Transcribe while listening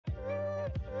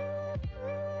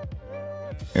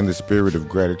In the spirit of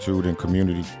gratitude and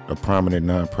community, a prominent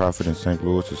nonprofit in St.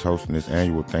 Louis is hosting its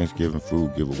annual Thanksgiving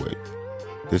food giveaway.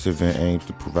 This event aims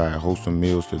to provide wholesome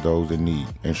meals to those in need,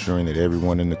 ensuring that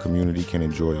everyone in the community can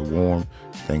enjoy a warm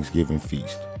Thanksgiving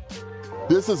feast.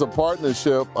 This is a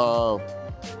partnership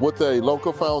with a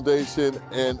local foundation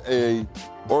and an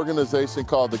organization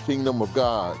called the Kingdom of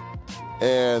God.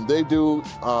 And they do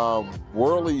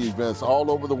worldly events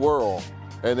all over the world.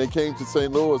 And they came to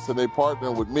St. Louis and they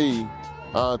partnered with me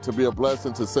to be a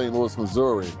blessing to St. Louis,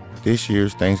 Missouri. This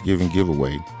year's Thanksgiving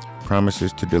giveaway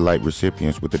promises to delight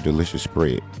recipients with a delicious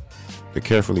spread. The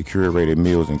carefully curated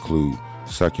meals include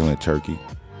succulent turkey,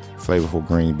 flavorful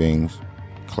green beans,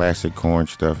 classic corn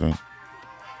stuffing,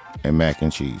 and mac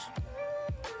and cheese.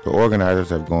 The organizers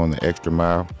have gone the extra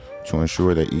mile to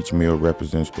ensure that each meal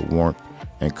represents the warmth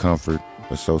and comfort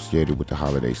associated with the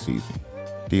holiday season.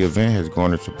 The event has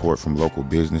garnered support from local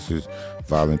businesses,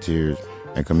 volunteers,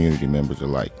 and community members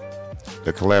alike.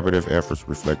 The collaborative efforts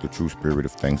reflect the true spirit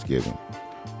of Thanksgiving,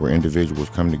 where individuals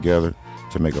come together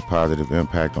to make a positive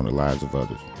impact on the lives of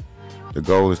others. The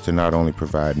goal is to not only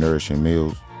provide nourishing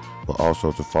meals, but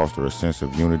also to foster a sense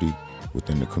of unity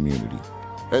within the community.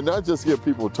 And not just give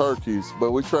people turkeys,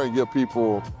 but we try and give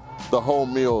people the whole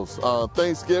meals.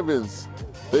 Thanksgivings,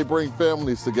 they bring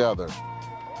families together.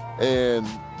 And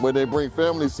when they bring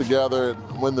families together,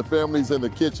 when the family's in the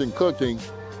kitchen cooking,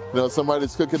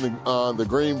 somebody's cooking the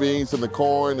green beans and the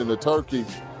corn and the turkey.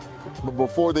 But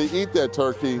before they eat that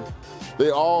turkey,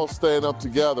 they all stand up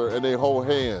together and they hold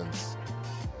hands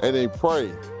and they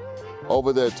pray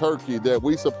over that turkey that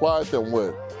we supplied them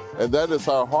with. And that is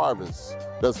our harvest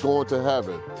that's going to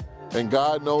heaven. And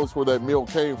God knows where that meal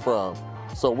came from.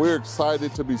 So we're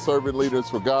excited to be servant leaders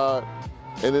for God.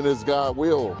 And it is God's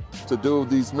will to do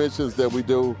these missions that we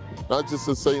do, not just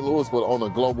in St. Louis, but on a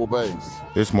global base.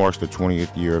 This marks the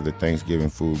 20th year of the Thanksgiving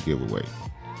food giveaway.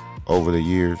 Over the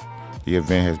years, the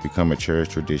event has become a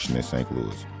cherished tradition in St.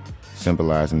 Louis,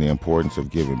 symbolizing the importance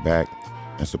of giving back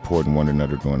and supporting one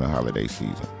another during the holiday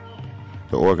season.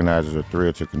 The organizers are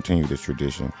thrilled to continue this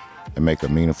tradition and make a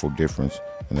meaningful difference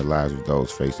in the lives of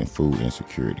those facing food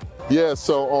insecurity. Yeah,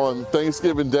 so on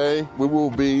Thanksgiving Day, we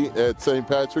will be at St.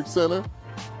 Patrick's Center,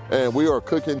 and we are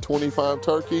cooking 25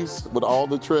 turkeys with all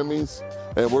the trimmings,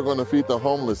 and we're going to feed the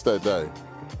homeless that day.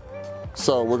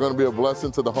 So we're going to be a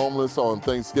blessing to the homeless on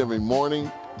Thanksgiving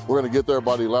morning. We're going to get there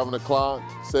about 11 o'clock,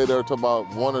 stay there till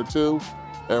about 1 or 2,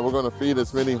 and we're going to feed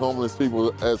as many homeless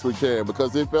people as we can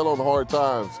because they fell on hard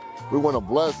times. We want to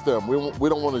bless them. We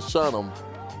don't want to shun them.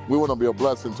 We want to be a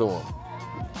blessing to them.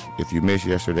 If you missed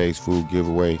yesterday's food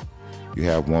giveaway, you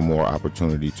have one more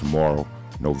opportunity tomorrow,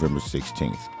 November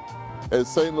 16th. At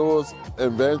St. Louis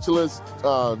Evangelist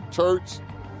Church,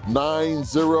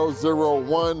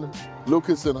 9001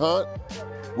 Lucas and Hunt.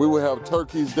 We will have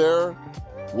turkeys there,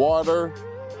 water,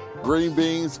 green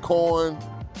beans, corn,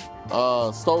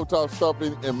 stovetop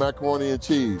stuffing, and macaroni and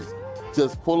cheese.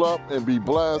 Just pull up and be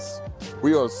blessed.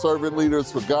 We are servant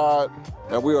leaders for God,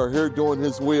 and we are here doing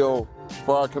His will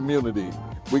for our community.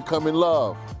 We come in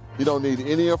love. You don't need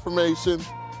any information.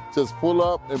 Just pull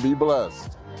up and be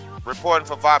blessed. Reporting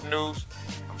for VOP News,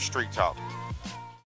 I'm Street Talk.